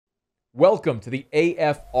Welcome to the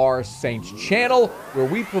AFR Saints channel, where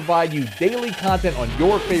we provide you daily content on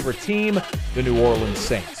your favorite team, the New Orleans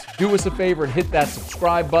Saints. Do us a favor and hit that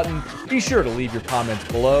subscribe button. Be sure to leave your comments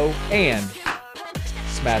below and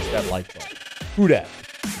smash that like button. Who dat?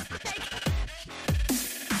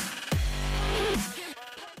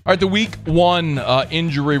 All right, the Week 1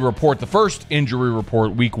 injury report, the first injury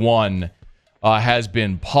report, Week 1, has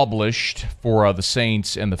been published for the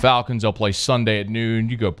Saints and the Falcons. They'll play Sunday at noon.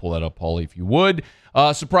 You go pull that up, Paulie, if you would.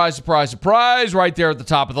 Surprise, surprise, surprise. Right there at the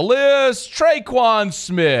top of the list, Tre'Quan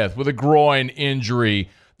Smith with a groin injury.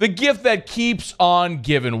 The gift that keeps on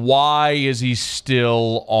giving. Why is he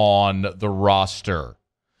still on the roster?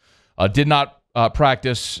 Did not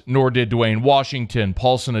practice, nor did Dwayne Washington.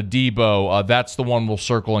 Paulson Adebo, that's the one we'll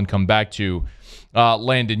circle and come back to.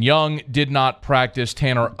 Landon Young did not practice.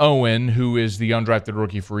 Tanner Owen, who is the undrafted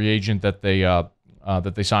rookie free agent that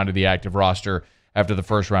they signed to the active roster after the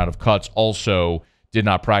first round of cuts, also did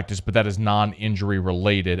not practice, but that is non-injury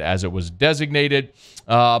related as it was designated.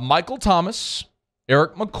 Michael Thomas,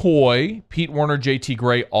 Eric McCoy, Pete Werner, JT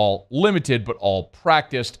Gray, all limited, but all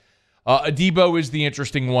practiced. Adebo is the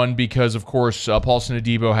interesting one because, of course, Paulson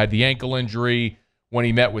Adebo had the ankle injury. When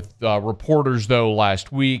he met with reporters, though,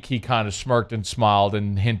 last week, he kind of smirked and smiled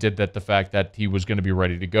and hinted at the fact that he was going to be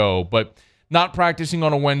ready to go. But not practicing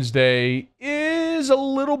on a Wednesday is a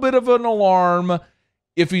little bit of an alarm.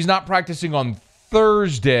 If he's not practicing on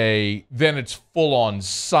Thursday, then it's full-on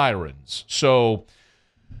sirens. So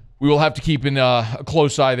we will have to keep a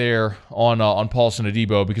close eye there on Paulson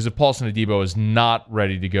Adebo, because if Paulson Adebo is not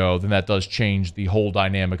ready to go, then that does change the whole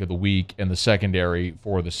dynamic of the week and the secondary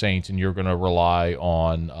for the Saints, and you're going to rely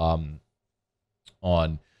on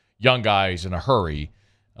young guys in a hurry.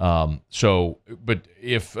 But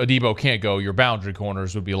if Adebo can't go, your boundary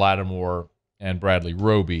corners would be Lattimore and Bradley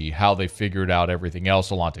Roby. How they figured out everything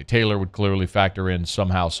else, Alontae Taylor would clearly factor in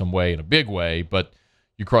somehow, some way, in a big way, but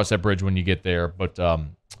you cross that bridge when you get there. But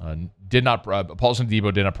Paulson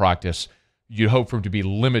Adebo did not practice. You'd hope for him to be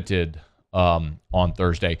limited on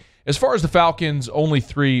Thursday. As far as the Falcons, only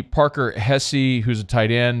 3. Parker Hesse, who's a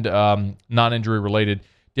tight end, non-injury related.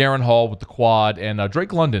 Darren Hall with the quad. And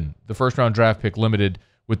Drake London, the first-round draft pick, limited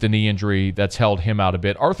with the knee injury. That's held him out a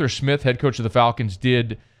bit. Arthur Smith, head coach of the Falcons,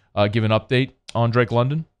 did give an update on Drake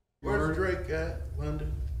London. Where's Drake at,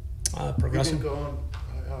 London? Progressing. He can go on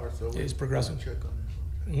IR, so he's progressing. Check on him.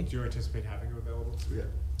 Mm-hmm. Do you anticipate having him available? Yeah.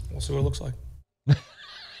 We'll see what it looks like.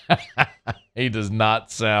 He does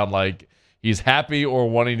not sound like he's happy or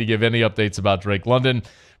wanting to give any updates about Drake London.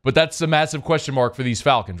 But that's a massive question mark for these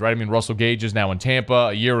Falcons, right? I mean, Russell Gage is now in Tampa.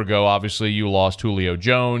 A year ago, obviously, you lost Julio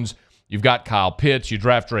Jones. You've got Kyle Pitts. You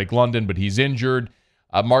draft Drake London, but he's injured.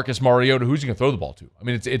 Marcus Mariota, who's he going to throw the ball to? I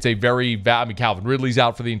mean, it's a very Calvin Ridley's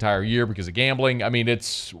out for the entire year because of gambling. I mean,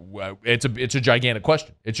 it's a gigantic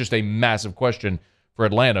question. It's just a massive question for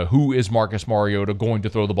Atlanta. Who is Marcus Mariota going to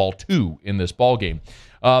throw the ball to in this ballgame?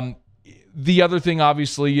 The other thing,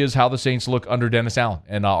 obviously, is how the Saints look under Dennis Allen.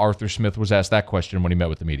 And Arthur Smith was asked that question when he met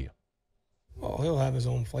with the media. Well, he'll have his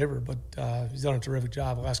own flavor, but he's done a terrific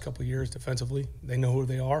job the last couple of years defensively. They know who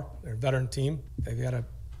they are. They're a veteran team. They've got a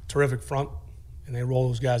terrific front, and they roll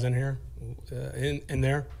those guys in here, in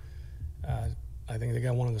there. I think they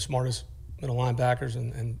got one of the smartest middle linebackers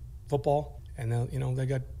in football, and they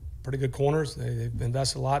got pretty good corners. They've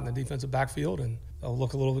invested a lot in the defensive backfield, and they'll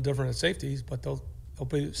look a little bit different at safeties, but they'll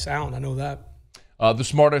be sound. I know that. The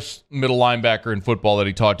smartest middle linebacker in football that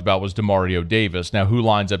he talked about was Demario Davis. Now, who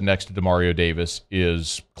lines up next to Demario Davis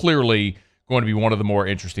is clearly going to be one of the more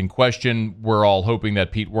interesting questions. We're all hoping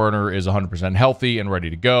that Pete Werner is 100% healthy and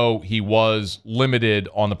ready to go. He was limited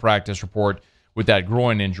on the practice report with that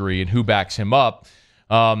groin injury, and who backs him up?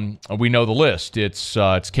 We know the list. It's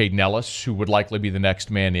Caden Ellis, who would likely be the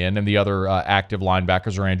next man in, and the other active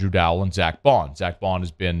linebackers are Andrew Dowell and Zach Bond. Zach Bond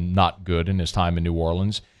has been not good in his time in New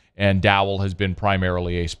Orleans, and Dowell has been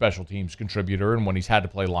primarily a special teams contributor, and when he's had to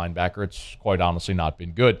play linebacker, it's quite honestly not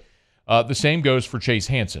been good. The same goes for Chase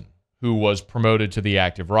Hansen, who was promoted to the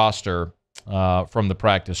active roster from the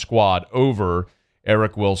practice squad over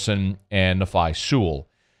Eric Wilson and Nafai Sewell.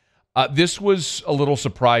 This was a little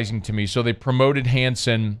surprising to me. So they promoted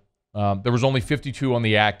Hansen. There was only 52 on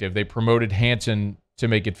the active. They promoted Hansen to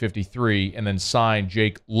make it 53, and then signed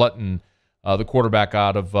Jake Luton, the quarterback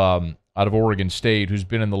out of Oregon State, who's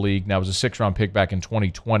been in the league now. Was a 6th-round pick back in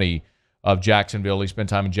 2020 of Jacksonville. He spent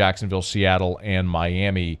time in Jacksonville, Seattle, and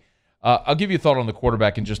Miami. I'll give you a thought on the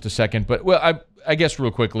quarterback in just a second, but I guess real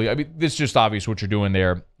quickly, I mean, this is just obvious what you're doing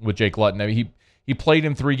there with Jake Luton. I mean, he played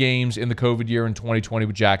in 3 games in the COVID year in 2020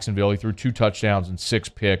 with Jacksonville. He threw 2 touchdowns and 6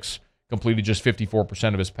 picks. completed just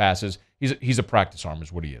 54% of his passes. He's a practice arm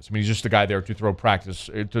is what he is. I mean, he's just a guy there to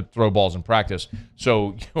throw balls in practice.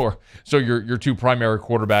 So your two primary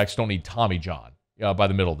quarterbacks don't need Tommy John by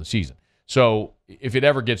the middle of the season. So if it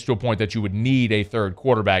ever gets to a point that you would need a third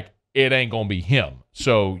quarterback, it ain't going to be him.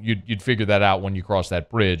 So you'd figure that out when you cross that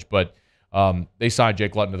bridge. But they signed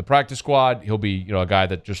Jake Luton to the practice squad. He'll be a guy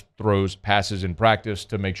that just throws passes in practice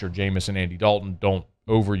to make sure Jameis and Andy Dalton don't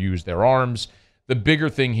overuse their arms. The bigger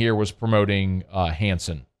thing here was promoting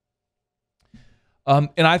Hansen. And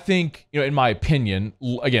I think, in my opinion,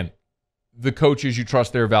 again, the coaches, you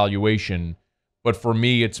trust their evaluation. But for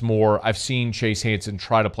me, it's more, I've seen Chase Hansen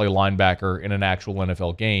try to play linebacker in an actual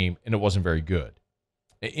NFL game, and it wasn't very good.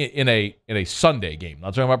 In a Sunday game,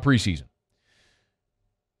 not talking about preseason.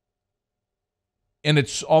 And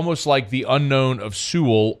it's almost like the unknown of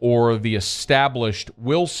Sewell or the established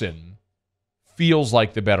Wilson feels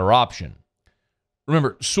like the better option.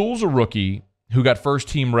 Remember, Sewell's a rookie who got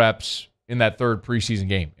first-team reps in that third preseason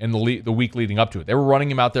game and the week leading up to it. They were running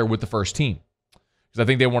him out there with the first team because I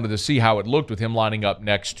think they wanted to see how it looked with him lining up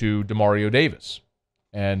next to Demario Davis.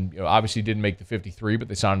 And obviously didn't make the 53, but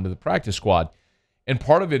they signed him to the practice squad. And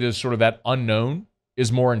part of it is sort of that unknown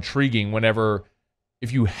is more intriguing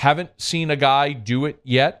if you haven't seen a guy do it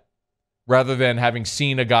yet, rather than having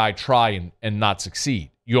seen a guy try and not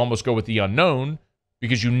succeed. You almost go with the unknown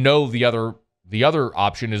because the other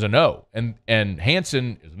option is a no. And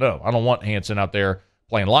Hansen is no. I don't want Hansen out there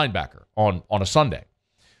playing linebacker on a Sunday.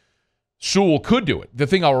 Sewell could do it. The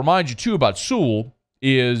thing I'll remind you, too, about Sewell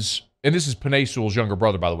is, and this is Penei Sewell's younger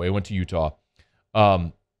brother, by the way, went to Utah.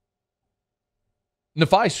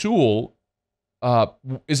 Nephi Sewell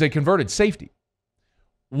is a converted safety.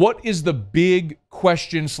 What is the big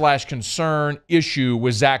question / concern issue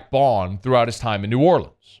with Zach Bond throughout his time in New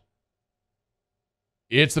Orleans?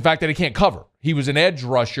 It's the fact that he can't cover. He was an edge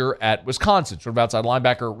rusher at Wisconsin, sort of outside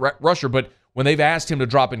linebacker rusher, but when they've asked him to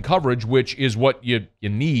drop in coverage, which is what you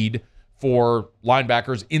need for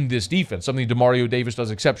linebackers in this defense, something Demario Davis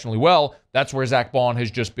does exceptionally well, that's where Zach Bond has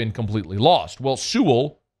just been completely lost. Well,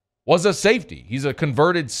 Sewell was a safety. He's a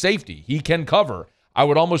converted safety. He can cover. I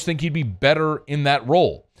would almost think he'd be better in that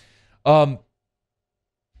role. So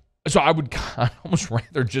I would almost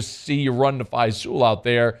rather just see you run Nephi Sewell out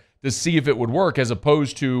there to see if it would work as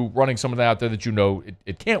opposed to running something out there that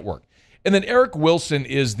it can't work. And then Eric Wilson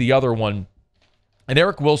is the other one. And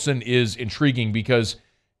Eric Wilson is intriguing because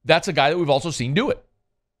that's a guy that we've also seen do it.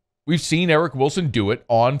 We've seen Eric Wilson do it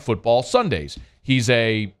on football Sundays. He's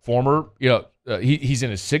a former, he's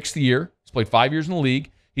in his 6th year. He's played 5 years in the league.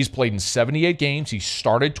 He's played in 78 games. He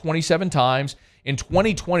started 27 times. In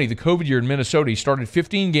 2020, the COVID year in Minnesota, he started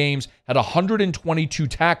 15 games, had 122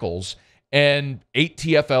 tackles, and 8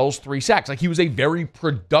 TFLs, 3 sacks. Like, he was a very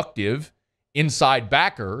productive inside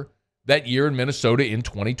backer that year in Minnesota in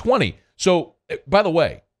 2020. So, by the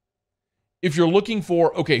way, if you're looking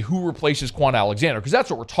for, okay, who replaces Quan Alexander, because that's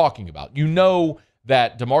what we're talking about. You know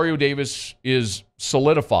that Demario Davis is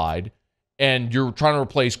solidified, and you're trying to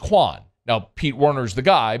replace Quan. Now, Pete Werner's the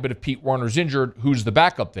guy, but if Pete Werner's injured, who's the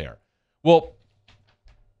backup there? Well,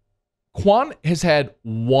 Quan has had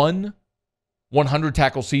one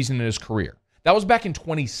 100-tackle season in his career. That was back in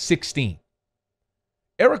 2016.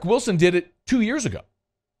 Eric Wilson did it 2 years ago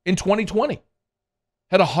in 2020.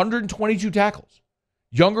 Had 122 tackles.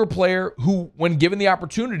 Younger player who, when given the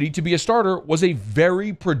opportunity to be a starter, was a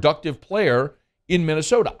very productive player in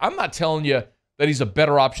Minnesota. I'm not telling you that he's a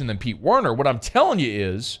better option than Pete Werner. What I'm telling you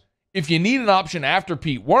is, if you need an option after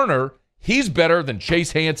Pete Werner, he's better than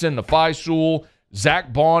Chase Hansen, Nephi Sewell,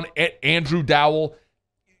 Zach Bond, Andrew Dowell.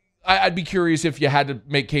 I'd be curious if you had to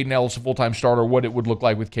make Caden Ellis a full-time starter, what it would look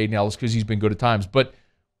like with Caden Ellis, because he's been good at times. But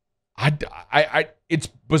it's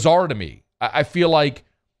bizarre to me. I feel like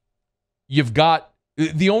you've got –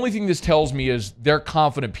 the only thing this tells me is they're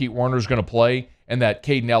confident Pete Werner's going to play and that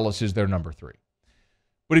Caden Ellis is their number 3.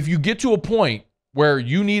 But if you get to a point where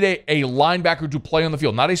you need a linebacker to play on the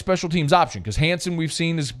field, not a special teams option, because Hansen, we've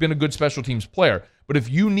seen, has been a good special teams player. But if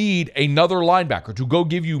you need another linebacker to go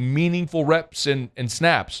give you meaningful reps and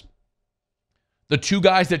snaps, the 2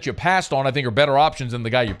 guys that you passed on, I think, are better options than the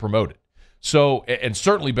guy you promoted. So, and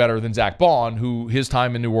certainly better than Zach Bond, who his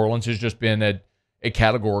time in New Orleans has just been a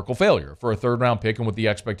categorical failure. For a 3rd-round pick and what the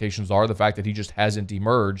expectations are, the fact that he just hasn't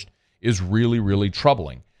emerged is really, really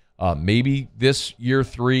troubling. Maybe this year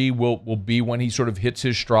 3 will be when he sort of hits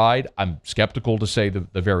his stride. I'm skeptical, to say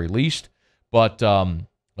the very least. But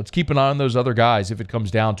let's keep an eye on those other guys if it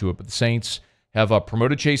comes down to it. But the Saints have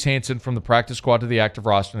promoted Chase Hansen from the practice squad to the active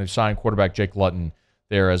roster, and they've signed quarterback Jake Luton.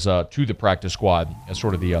 there as to the practice squad as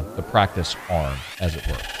sort of the practice arm, as it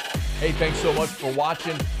were. Hey, thanks so much for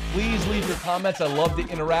watching. Please leave your comments. I love to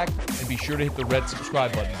interact, and be sure to hit the red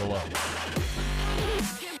subscribe button below.